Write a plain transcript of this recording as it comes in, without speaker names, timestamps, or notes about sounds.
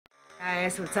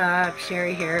guys, what's up?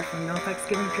 Sherry here from NFgC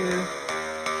Giving Crew.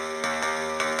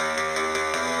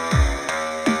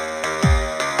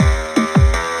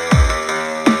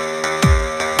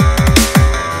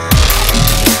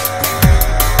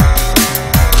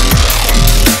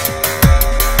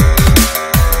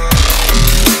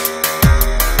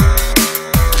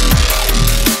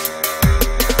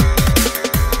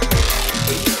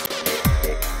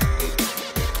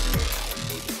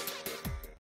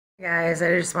 Guys,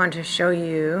 I just wanted to show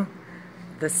you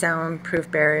the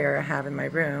soundproof barrier I have in my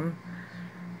room.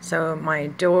 So my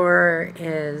door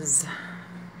is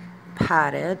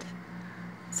padded,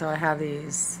 so I have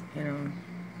these,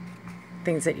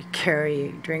 things that you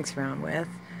carry drinks around with.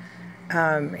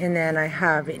 And then I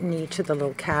have in each of the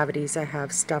little cavities I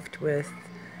have stuffed with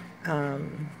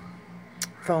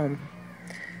foam.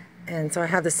 And so I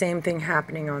have the same thing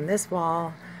happening on this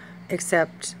wall,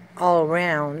 except all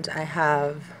around I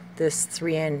have this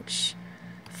 3-inch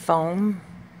foam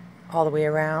all the way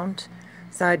around.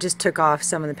 So I just took off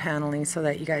some of the paneling so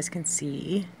that you guys can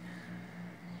see.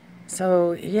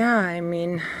 So yeah, I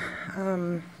mean,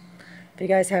 if you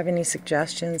guys have any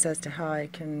suggestions as to how I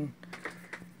can,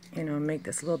 make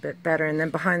this a little bit better. And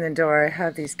then behind the door I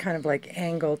have these kind of like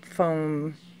angled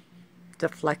foam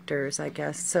deflectors, I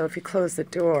guess. So if you close the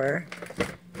door,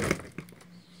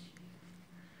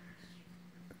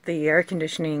 the air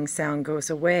conditioning sound goes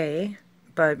away,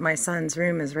 but my son's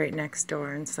room is right next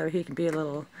door, and so he can be a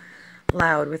little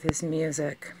loud with his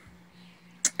music.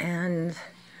 And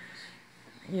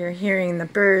you're hearing the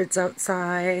birds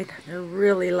outside. They're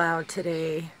really loud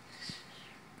today.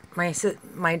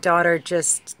 My daughter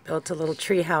just built a little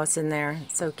tree house in there.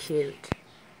 It's so cute.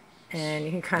 And you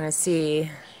can kind of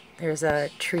see there's a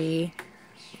tree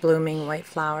blooming white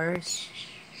flowers.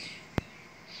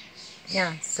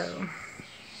 Yeah, so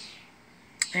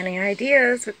any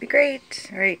ideas would be great.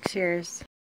 Alright, cheers.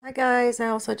 Hi guys, I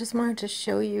also just wanted to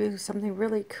show you something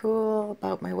really cool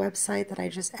about my website that I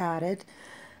just added.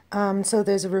 So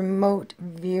there's a remote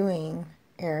viewing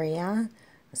area.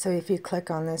 So if you click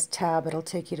on this tab, it'll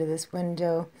take you to this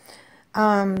window.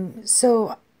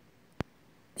 So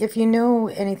if you know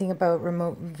anything about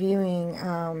remote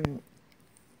viewing,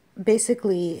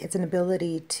 basically it's an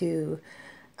ability to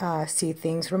see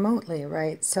things remotely,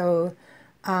 right? So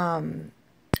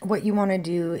what you want to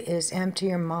do is empty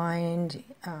your mind,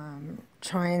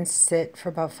 try and sit for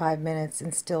about 5 minutes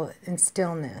in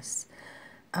stillness.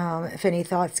 If any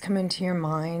thoughts come into your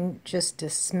mind, just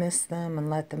dismiss them and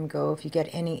let them go. If you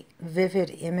get any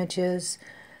vivid images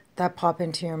that pop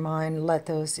into your mind, let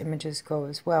those images go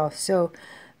as well. So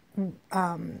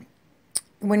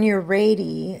when you're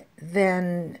ready,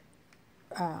 then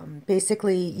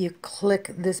basically you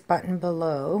click this button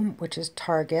below, which is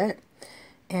target,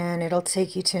 and it'll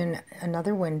take you to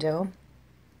another window.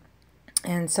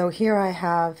 And so here I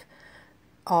have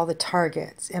all the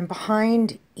targets, and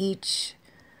behind each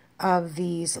of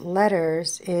these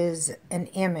letters is an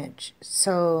image.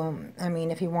 So I mean,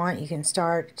 if you want, you can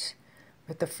start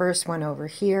with the first one over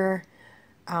here.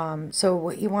 So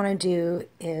what you want to do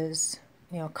is,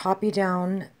 copy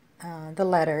down the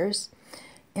letters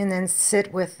and then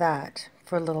sit with that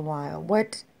for a little while.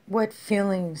 What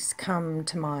feelings come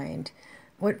to mind?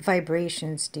 What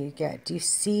vibrations do you get? Do you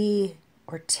see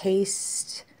or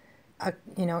taste,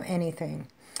 anything?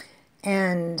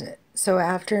 And so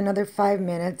after another 5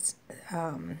 minutes,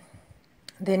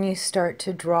 then you start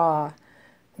to draw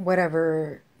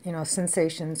whatever,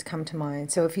 sensations come to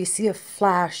mind. So if you see a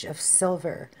flash of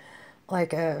silver,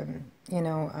 like a,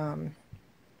 kind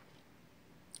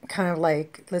of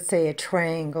like, let's say, a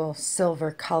triangle silver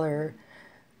color,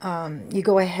 you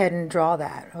go ahead and draw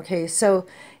that. Okay, so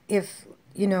if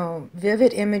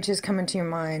vivid images come into your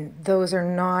mind, those are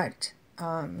not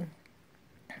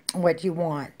what you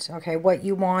want. Okay, what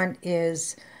you want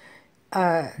is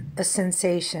a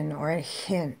sensation or a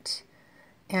hint.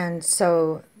 And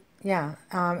so, yeah,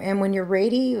 and when you're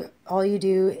ready, all you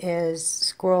do is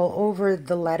scroll over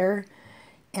the letter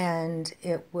and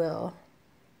it will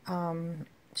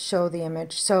show the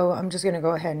image. So I'm just going to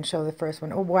go ahead and show the first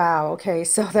one. Oh, wow. Okay,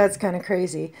 so that's kind of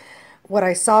crazy. What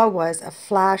I saw was a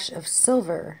flash of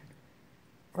silver,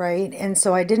 right? And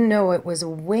so I didn't know it was a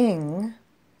wing,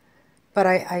 but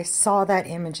I saw that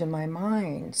image in my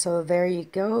mind. So there you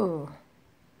go.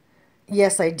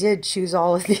 Yes, I did choose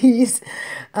all of these.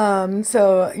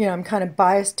 So, I'm kind of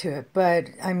biased to it, but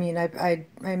I mean, I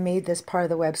made this part of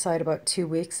the website about 2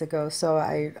 weeks ago, so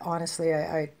I honestly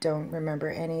don't remember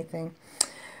anything.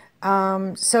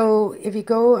 So if you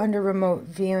go under remote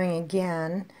viewing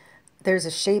again, there's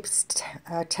a shapes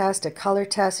test, a color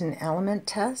test, and an element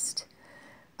test.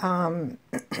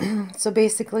 So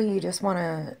basically, you just want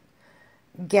to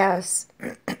guess,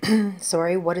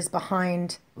 sorry, what is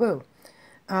behind,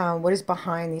 what is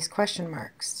behind these question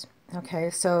marks? Okay,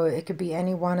 so it could be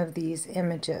any one of these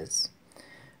images,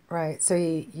 right? So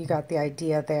you got the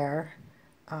idea there.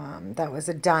 That was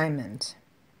a diamond.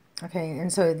 Okay,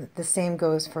 and so the same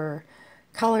goes for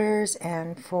colors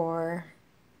and for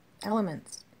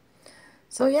elements.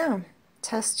 So yeah,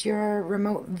 test your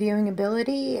remote viewing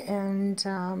ability, and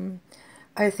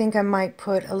I think I might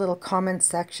put a little comment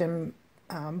section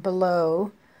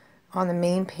below on the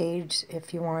main page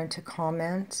if you wanted to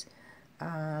comment.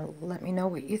 Let me know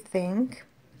what you think.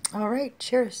 All right,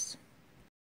 cheers.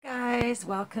 Guys,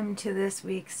 welcome to this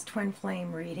week's Twin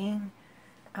Flame reading.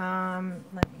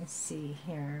 Let me see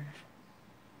here.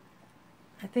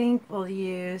 I think we'll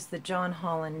use the John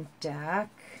Holland deck.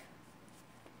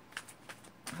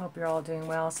 I hope you're all doing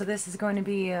well. So this is going to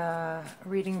be a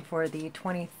reading for the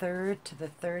 23rd to the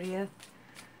 30th.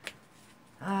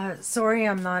 Sorry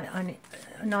I'm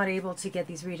not able to get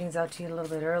these readings out to you a little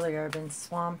bit earlier. I've been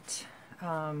swamped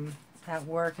at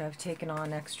work. I've taken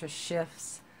on extra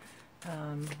shifts.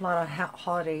 A lot of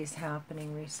holidays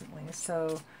happening recently.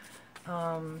 So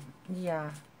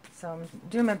yeah, so I'm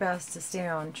doing my best to stay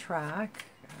on track.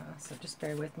 So just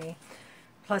bear with me.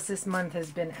 Plus, this month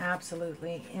has been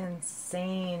absolutely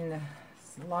insane.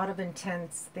 A lot of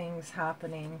intense things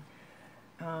happening.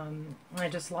 I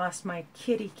just lost my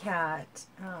kitty cat,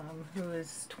 who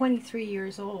is 23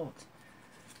 years old,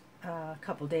 a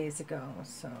couple days ago.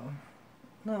 So,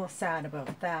 a little sad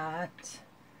about that.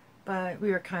 But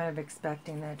we were kind of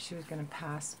expecting that she was going to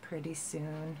pass pretty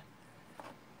soon.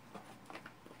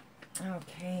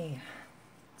 Okay.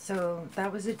 So,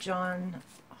 that was a John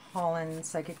Holland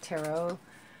Psychic Tarot.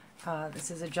 This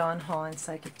is a John Holland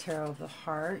Psychic Tarot of the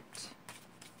Heart.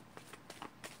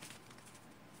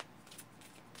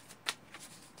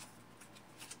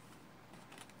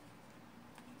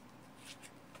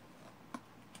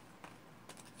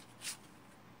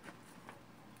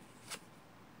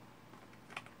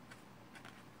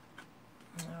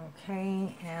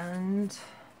 Okay, and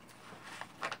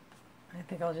I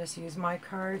think I'll just use my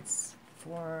cards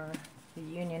for the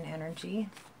union energy.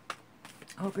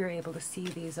 I hope you're able to see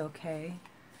these okay.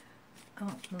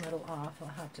 Oh, a little off. I'll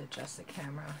have to adjust the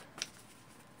camera.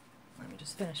 Let me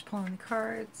just finish pulling the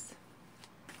cards.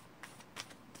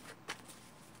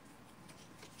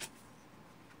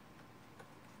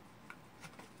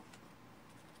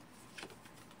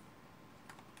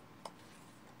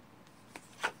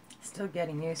 Still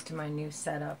getting used to my new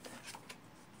setup.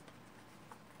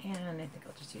 And I think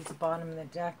I'll just use the bottom of the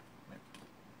deck with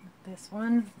this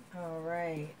one. All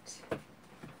right.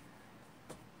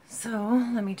 So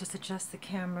let me just adjust the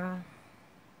camera.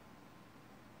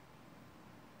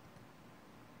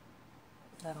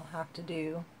 That'll have to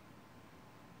do.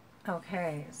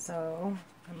 Okay, so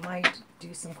I might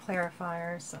do some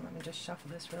clarifiers. So let me just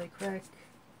shuffle this really quick.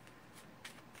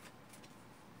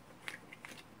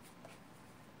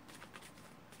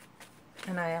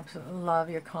 And I absolutely love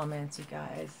your comments, you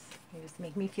guys. You just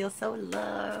make me feel so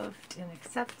loved and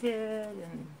accepted,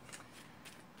 and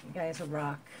you guys will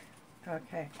rock.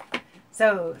 Okay,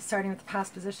 so starting with the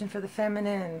past position for the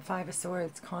feminine, Five of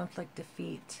Swords, conflict,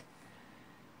 defeat.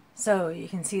 So you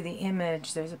can see the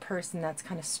image. There's a person that's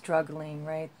kind of struggling,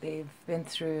 right? They've been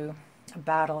through a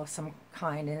battle of some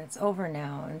kind, and it's over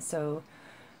now. And so,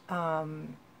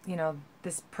 you know,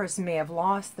 this person may have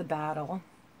lost the battle,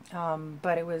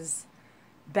 but it was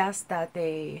best that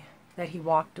he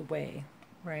walked away,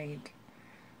 right?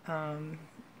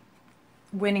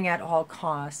 Winning at all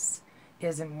costs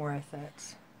isn't worth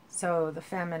it. So the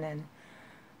feminine,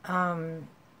 you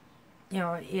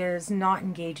know, is not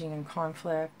engaging in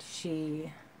conflict.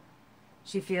 She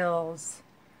feels,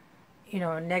 you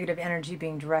know, negative energy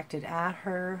being directed at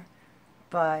her,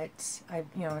 but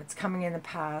you know, it's coming in the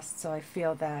past, so I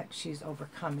feel that she's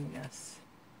overcoming this.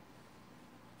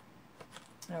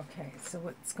 Okay, so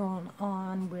what's going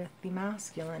on with the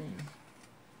masculine?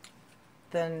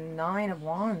 The Nine of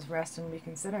Wands, rest and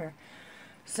reconsider.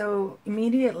 So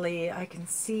immediately I can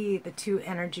see the two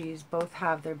energies both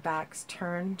have their backs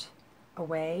turned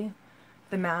away.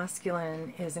 The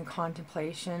masculine is in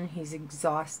contemplation. He's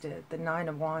exhausted. The Nine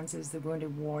of Wands is the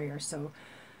wounded warrior. So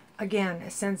again,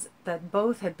 a sense that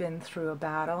both had been through a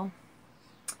battle.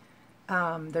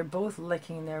 They're both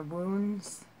licking their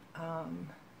wounds.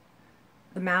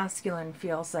 The masculine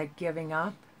feels like giving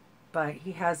up, but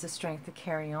he has the strength to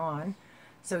carry on.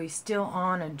 So he's still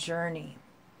on a journey,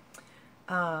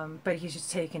 but he's just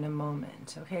taking a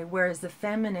moment, okay? Whereas the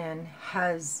feminine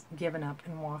has given up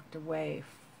and walked away,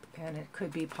 and it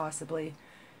could be possibly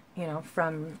you know,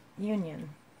 from union.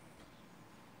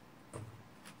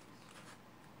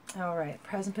 All right,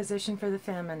 present position for the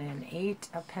feminine, 8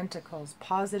 of Pentacles,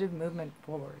 positive movement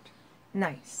forward.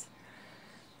 Nice.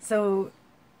 So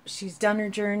she's done her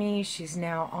journey. She's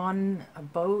now on a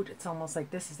boat. It's almost like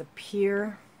this is a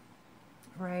pier,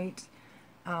 right?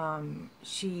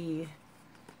 She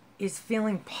is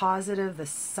feeling positive. The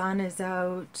sun is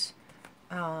out.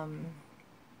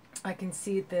 I can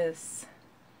see this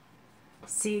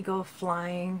seagull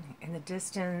flying in the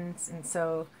distance, and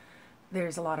so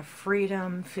there's a lot of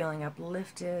freedom, feeling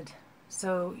uplifted.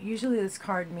 So usually this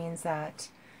card means that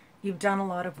you've done a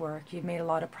lot of work, you've made a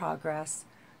lot of progress.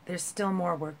 There's still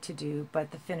more work to do, but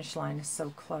the finish line is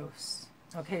so close.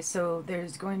 Okay, so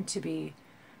there's going to be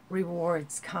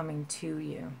rewards coming to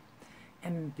you.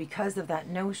 And because of that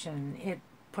notion, it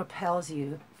propels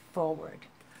you forward.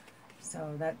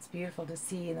 So that's beautiful to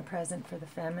see in the present for the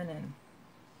feminine.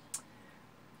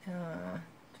 Do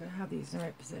I have these in the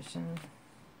right position?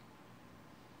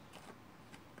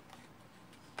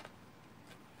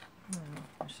 Oh,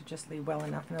 I should just leave well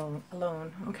enough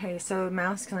alone. Okay, so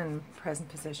masculine present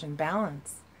position,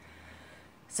 balance.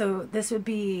 So this would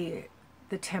be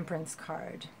the Temperance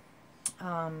card.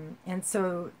 And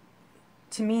so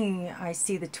to me, I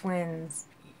see the twins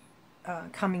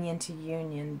coming into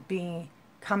union,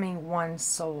 becoming one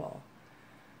soul.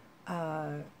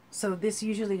 So this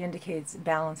usually indicates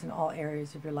balance in all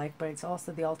areas of your life, but it's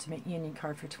also the ultimate union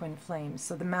card for twin flames.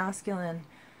 So the masculine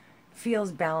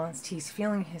feels balanced. He's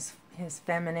feeling his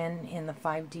feminine in the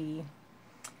 5D.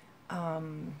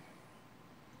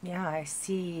 Yeah, I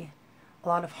see a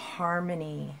lot of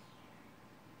harmony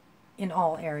in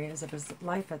all areas of his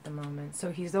life at the moment.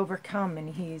 So he's overcome,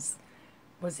 and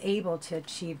was able to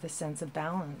achieve the sense of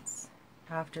balance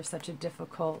after such a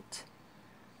difficult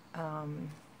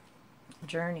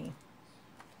journey.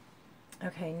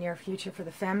 Okay, near future for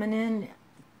the feminine,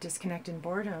 disconnect and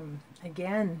boredom.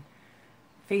 Again,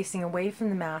 facing away from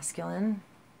the masculine.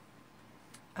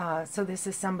 So this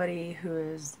is somebody who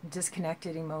is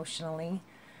disconnected emotionally.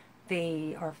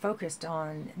 They are focused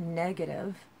on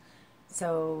negative.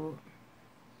 So,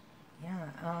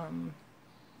 yeah,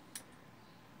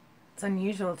 it's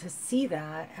unusual to see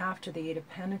that after the 8 of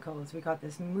Pentacles. We got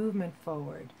this movement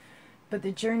forward. But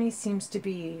the journey seems to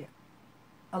be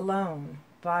alone,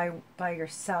 by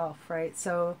yourself, right?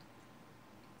 So,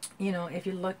 you know, if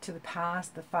you look to the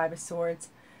past, the 5 of Swords,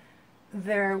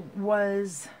 there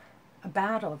was a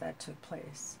battle that took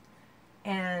place.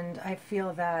 And I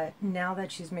feel that now that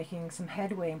she's making some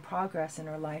headway and progress in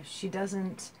her life, she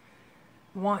doesn't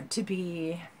want to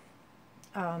be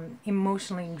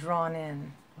emotionally drawn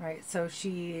in, right? So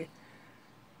she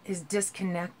is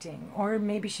disconnecting, or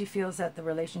maybe she feels that the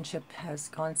relationship has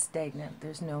gone stagnant.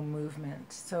 There's no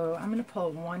movement. So I'm going to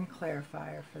pull one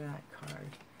clarifier for that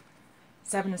card.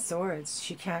 7 of Swords,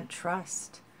 she can't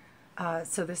trust.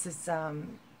 So this is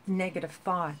negative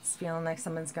thoughts, feeling like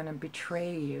someone's going to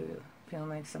betray you, feeling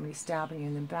like somebody's stabbing you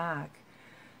in the back.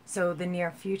 So the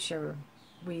near future,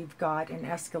 we've got an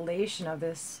escalation of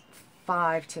this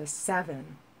 5 to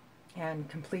 7 and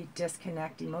complete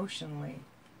disconnect emotionally.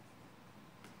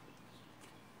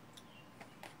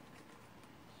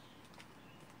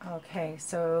 Okay,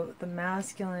 so the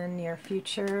masculine near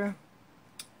future,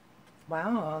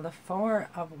 wow, the 4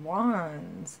 of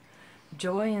Wands,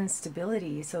 joy and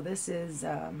stability. So this is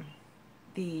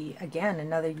again,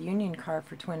 another union card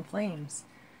for twin flames,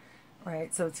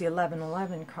 right? So it's the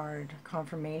 1111 card,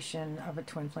 confirmation of a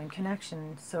twin flame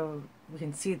connection. So we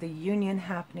can see the union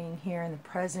happening here in the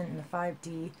present in the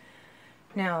 5D.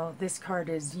 Now this card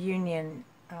is union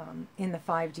in the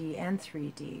 5D and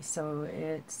 3D. So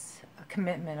it's a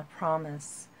commitment, a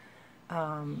promise.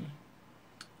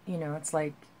 You know, it's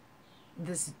like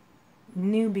this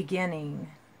new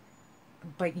beginning,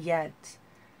 but yet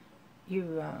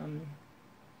you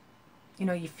you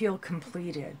know, you feel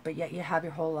completed, but yet you have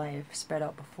your whole life spread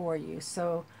out before you.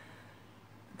 So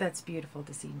that's beautiful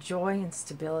to see. Joy and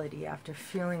stability after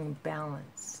feeling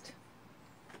balanced.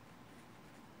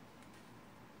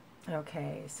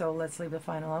 Okay, so let's leave the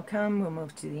final outcome. We'll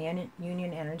move to the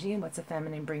union energy. What's the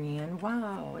feminine bringing in?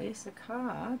 Wow, Ace of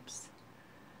Cups.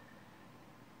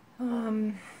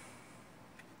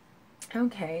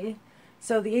 Okay,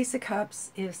 so the Ace of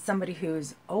Cups is somebody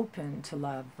who's open to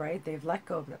love, right? They've let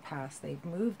go of the past. They've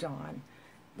moved on.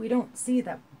 We don't see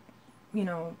that, you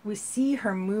know, we see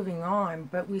her moving on,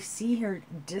 but we see her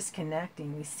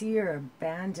disconnecting. We see her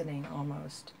abandoning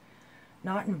almost,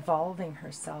 not involving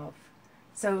herself.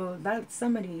 So that's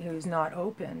somebody who's not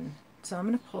open. So I'm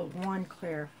going to pull one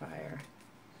clarifier.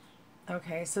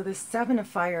 Okay, so the 7 of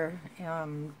Fire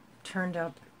turned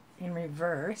up in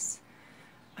reverse.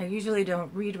 I usually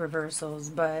don't read reversals,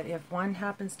 but if one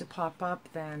happens to pop up,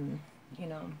 then, you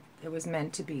know, it was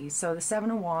meant to be. So the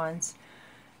Seven of Wands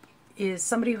is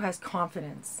somebody who has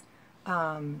confidence,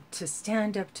 to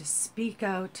stand up, to speak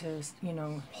out, to, you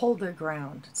know, hold their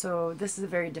ground. So this is a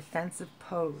very defensive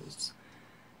pose.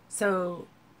 So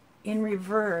in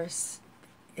reverse,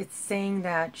 it's saying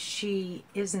that she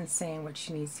isn't saying what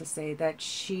she needs to say, that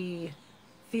she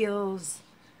feels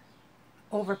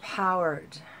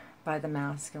overpowered by the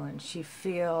masculine. She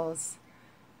feels,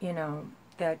 you know,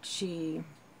 that she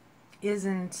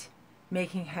isn't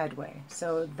making headway.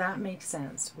 So that makes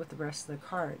sense with the rest of the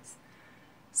cards.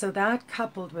 So that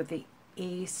coupled with the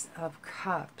Ace of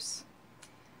Cups,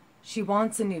 she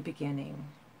wants a new beginning.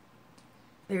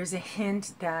 There's a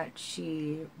hint that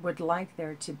she would like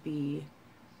there to be,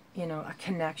 you know, a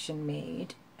connection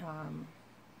made,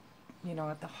 you know,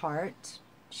 at the heart.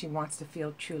 She wants to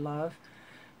feel true love,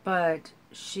 but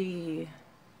she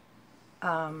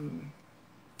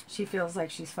feels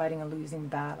like she's fighting a losing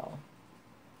battle.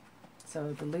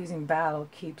 So the losing battle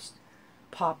keeps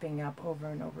popping up over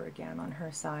and over again on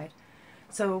her side.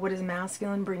 So what is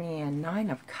masculine bringing in? Nine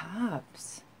of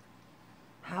Cups.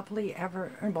 Happily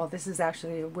ever, well, this is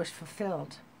actually a wish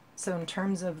fulfilled. So in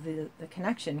terms of the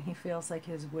connection, he feels like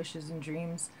his wishes and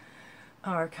dreams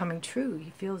are coming true. He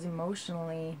feels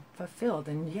emotionally fulfilled.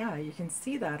 And yeah, you can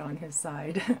see that on his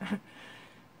side.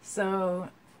 So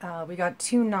we got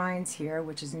 2 nines here,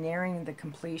 which is nearing the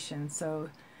completion. So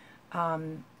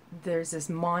there's this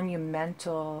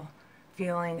monumental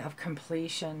feeling of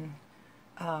completion,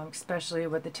 especially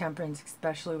with the Temperance,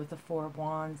 especially with the 4 of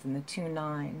Wands and the 2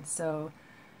 nines. So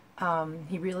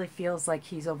he really feels like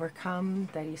he's overcome,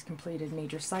 that he's completed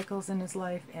major cycles in his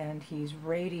life, and he's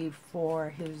ready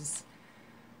for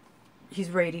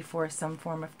some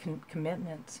form of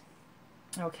commitment.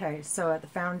 Okay, so at the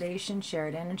foundation,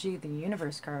 shared energy, the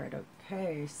Universe card.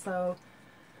 Okay, so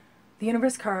the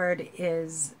Universe card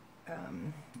is,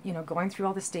 you know, going through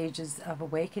all the stages of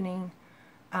awakening,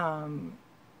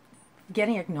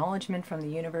 getting acknowledgement from the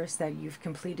universe that you've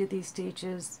completed these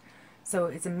stages. So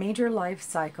it's a major life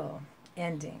cycle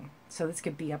ending. So this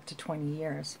could be up to 20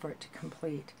 years for it to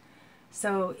complete.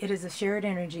 So it is a shared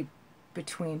energy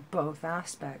between both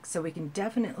aspects. So we can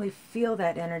definitely feel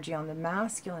that energy on the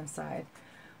masculine side.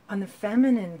 On the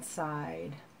feminine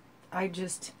side, I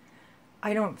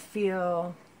don't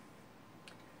feel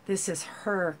this is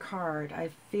her card. I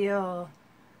feel,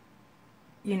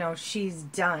 you know, she's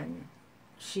done.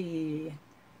 She's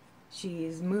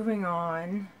moving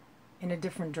on in a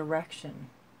different direction,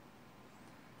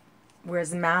 whereas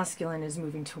the masculine is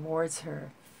moving towards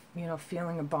her, you know,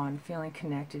 feeling a bond, feeling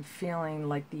connected, feeling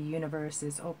like the universe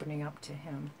is opening up to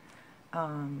him,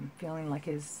 feeling like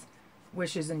his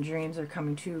wishes and dreams are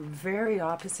coming true. Very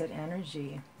opposite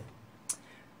energy.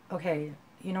 Okay,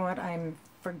 you know what, I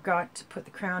forgot to put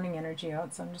the crowning energy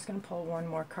out, so I'm just going to pull one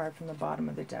more card from the bottom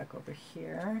of the deck over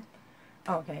here.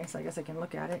 Okay, so I guess I can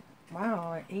look at it.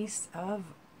 Wow, Ace of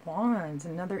Wands,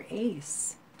 another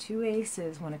ace. 2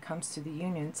 aces when it comes to the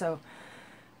union. So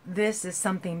this is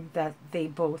something that they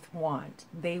both want.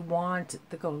 They want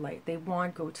the go light. They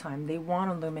want go time. They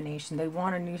want illumination. They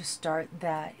want a new start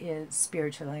that is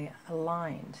spiritually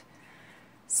aligned.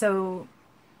 So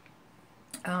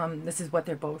this is what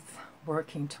they're both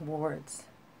working towards,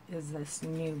 is this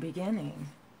new beginning.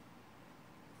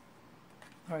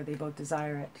 Or they both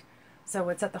desire it. So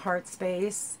what's at the heart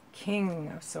space?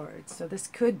 King of Swords. So this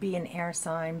could be an air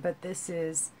sign, but this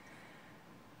is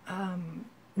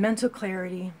mental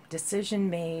clarity, decision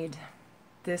made.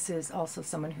 This is also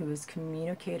someone who is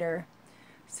communicator.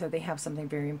 So they have something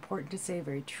very important to say,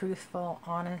 very truthful,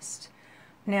 honest.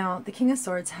 Now, the King of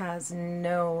Swords has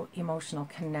no emotional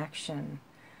connection.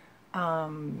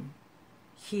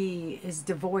 He is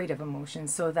devoid of emotion,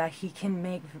 so that he can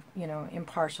make, you know,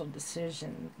 impartial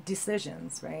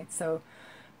decisions, right? So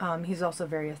he's also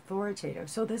very authoritative.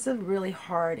 So this is a really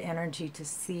hard energy to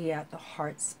see at the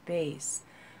heart space.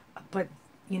 But,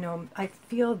 you know, I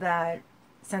feel that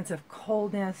sense of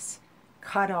coldness,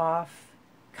 cut off,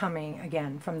 coming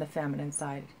again from the feminine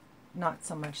side, not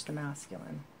so much the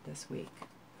masculine this week.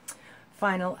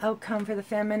 Final outcome for the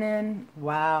feminine,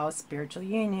 wow, spiritual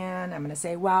union. I'm going to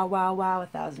say wow, wow, wow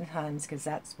 1,000 times because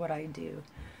that's what I do.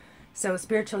 So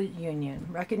spiritual union,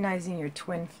 recognizing your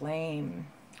twin flame,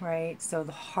 right? So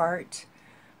the heart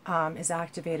is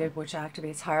activated, which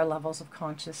activates higher levels of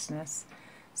consciousness.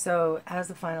 So as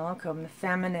the final outcome, the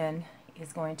feminine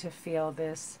is going to feel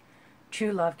this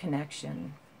true love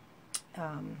connection.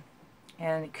 And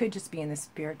it could just be in the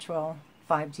spiritual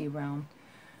 5D realm,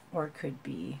 or it could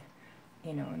be,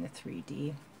 you know, in the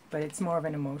 3D. but it's more of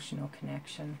an emotional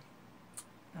connection.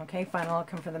 Okay, final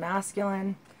outcome for the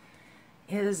masculine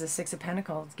is the Six of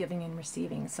Pentacles, giving and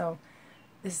receiving. So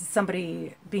this is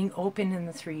somebody being open in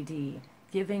the 3D,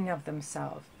 giving of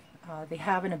themselves. They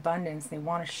have an abundance. They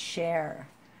want to share.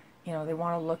 You know, they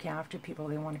want to look after people.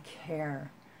 They want to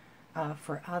care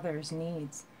for others'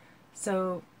 needs.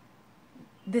 So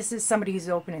this is somebody who's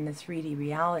open in the 3D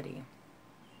reality.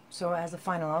 So as a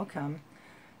final outcome,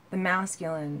 the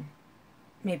masculine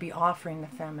may be offering the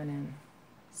feminine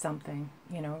something,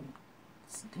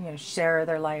 share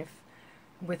their life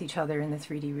with each other in the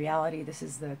 3D reality. This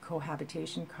is the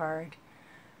cohabitation card.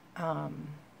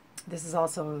 This is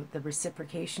also the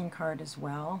reciprocation card as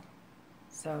well.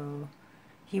 So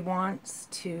he wants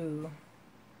to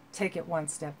take it one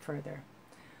step further.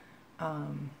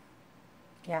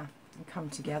 Yeah, and come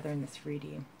together in the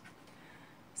 3D.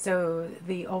 So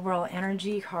the overall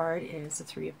energy card is the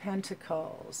Three of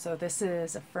Pentacles. So this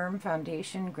is a firm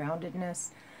foundation, groundedness,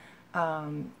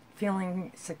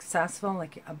 feeling successful,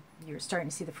 like you're starting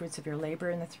to see the fruits of your labor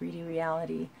in the 3D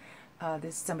reality.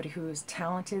 This is somebody who is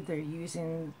talented. They're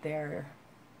using their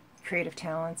creative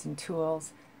talents and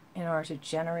tools in order to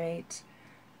generate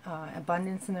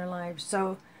abundance in their lives.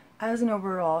 So as an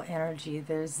overall energy,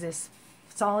 there's this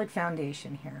solid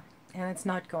foundation here, and it's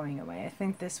not going away. I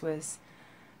think this was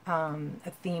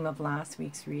a theme of last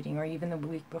week's reading, or even the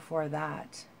week before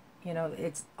that.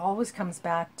 It always comes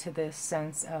back to this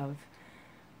sense of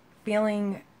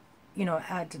feeling,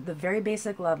 at the very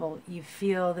basic level, you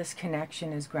feel this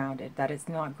connection is grounded, that it's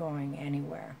not going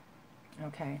anywhere.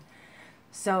 Okay,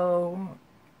 so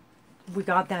we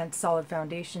got that solid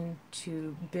foundation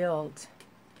to build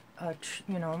a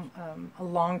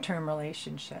long-term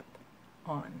relationship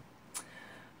on.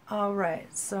 All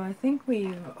right, so I think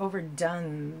we've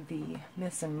overdone the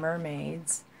myths and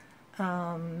mermaids.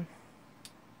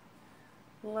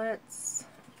 Let's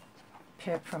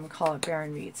pick from Call It Bear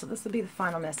and Read. So this will be the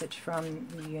final message from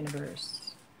the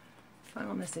universe.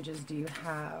 Final messages do you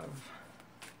have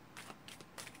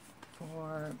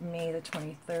for May the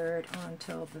 23rd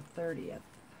until the 30th?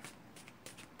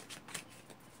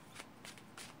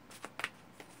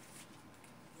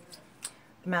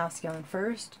 The masculine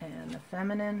first and the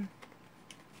feminine.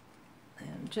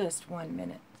 And just 1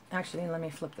 minute. Actually, let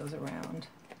me flip those around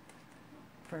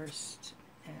first.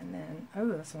 And then, oh,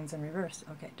 this one's in reverse.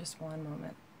 Okay, just one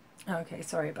moment. Okay,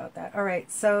 sorry about that. All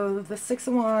right, so the Six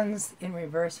of Wands in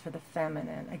reverse for the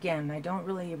feminine. Again, I don't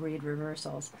really read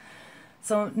reversals.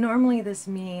 So normally this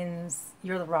means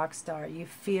you're the rock star. You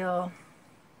feel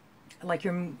like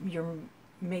you're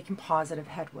making positive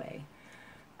headway.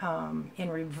 In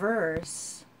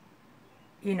reverse,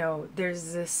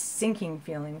 there's this sinking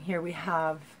feeling. Here we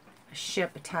have a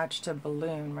ship attached to a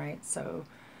balloon, right? So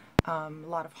a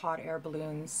lot of hot air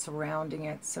balloons surrounding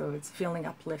it, so it's feeling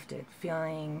uplifted,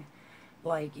 feeling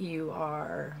like you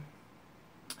are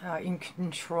in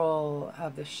control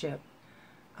of the ship.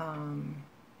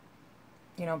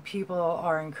 People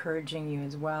are encouraging you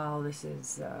as well. This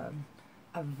is a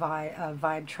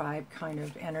vibe tribe kind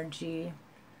of energy.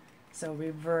 So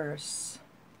reverse.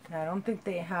 Now, I don't think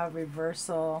they have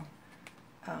reversal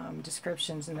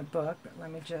descriptions in the book, but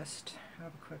let me just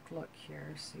have a quick look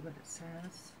here, see what it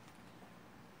says.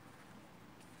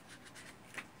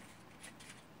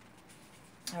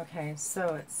 Okay,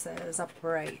 so it says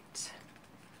upright.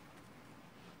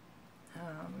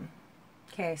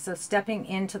 Okay, so stepping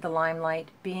into the limelight,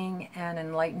 being an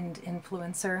enlightened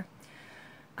influencer.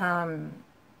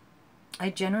 I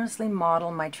generously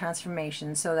model my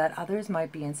transformation so that others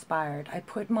might be inspired. I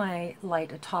put my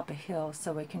light atop a hill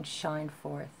so it can shine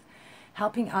forth,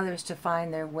 helping others to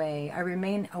find their way. I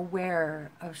remain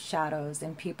aware of shadows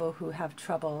and people who have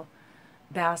trouble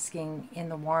basking in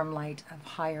the warm light of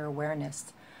higher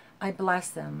awareness. I bless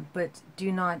them, but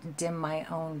do not dim my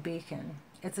own beacon.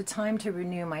 It's a time to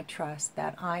renew my trust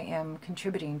that I am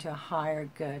contributing to a higher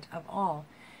good of all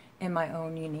in my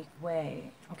own unique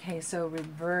way. Okay, so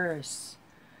reverse.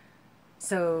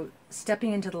 So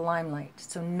stepping into the limelight.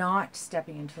 So not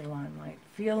stepping into the limelight.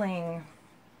 Feeling,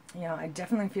 I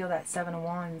definitely feel that Seven of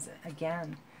Wands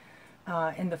again.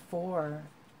 In the Four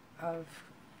of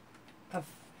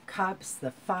Cups,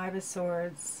 the Five of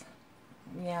Swords.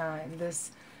 Yeah,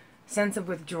 this sense of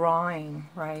withdrawing,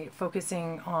 right?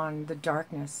 Focusing on the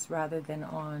darkness rather than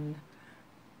on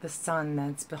the sun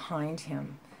that's behind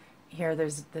him. Here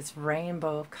there's this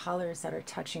rainbow of colors that are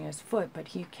touching his foot, but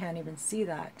he can't even see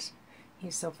that.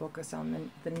 He's so focused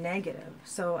on the negative.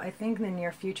 So I think in the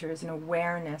near future is an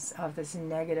awareness of this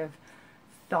negative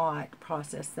thought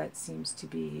process that seems to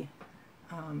be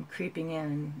creeping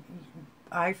in.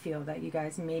 I feel that you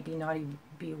guys maybe not even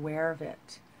be aware of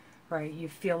it. right? You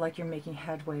feel like you're making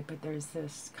headway, but there's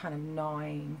this kind of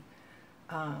gnawing,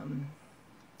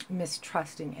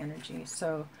 mistrusting energy.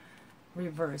 So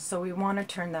reverse. So we want to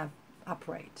turn that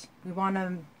upright. We want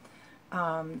to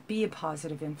be a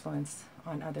positive influence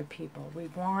on other people. We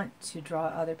want to draw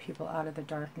other people out of the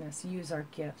darkness, use our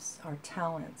gifts, our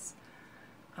talents.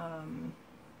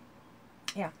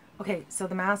 Yeah. Okay, so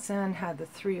the Masson had the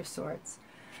Three of Swords.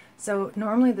 So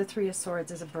normally the Three of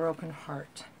Swords is a broken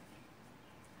heart.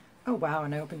 Oh wow,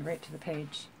 and I opened right to the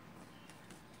page.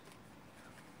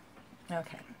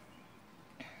 Okay.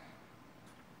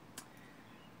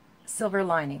 Silver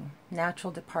lining,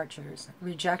 natural departures.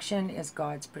 Rejection is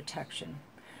God's protection.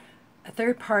 A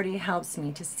third party helps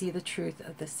me to see the truth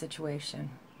of this situation.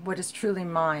 What is truly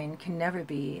mine can never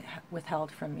be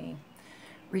withheld from me.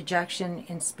 Rejection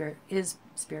in spirit is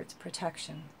Spirit's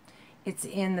protection. It's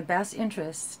in the best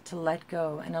interest to let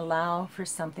go and allow for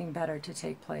something better to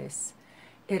take place.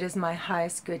 It is my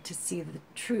highest good to see the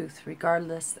truth,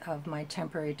 regardless of my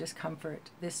temporary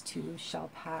discomfort. This too shall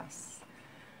pass.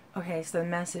 Okay, so the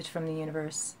message from the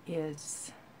universe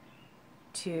is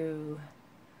to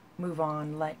move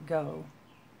on, let go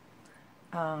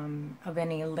of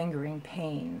any lingering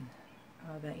pain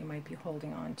that you might be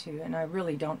holding on to. And I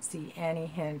really don't see any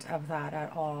hint of that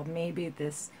at all. Maybe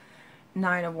this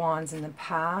Nine of Wands in the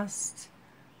past,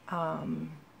 but,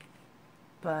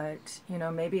 you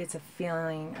know, maybe it's a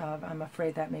feeling of, I'm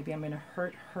afraid that maybe I'm going to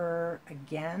hurt her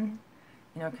again,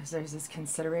 you know, because there's this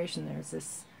consideration, there's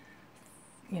this,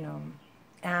 you know,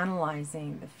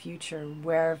 analyzing the future.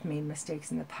 Where I've made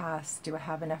mistakes in the past, do I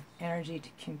have enough energy to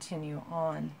continue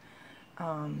on?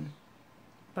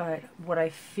 But what I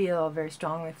feel very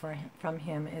strongly from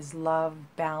him is love,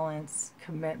 balance,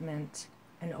 commitment,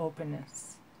 and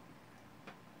openness,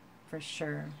 for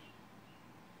sure.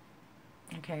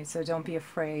 Okay, so don't be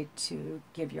afraid to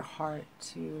give your heart,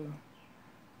 to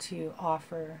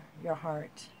offer your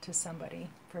heart to somebody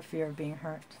for fear of being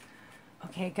hurt.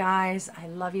 Okay, guys, I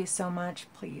love you so much.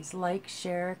 Please like,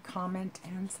 share, comment,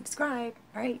 and subscribe.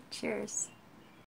 All right, cheers.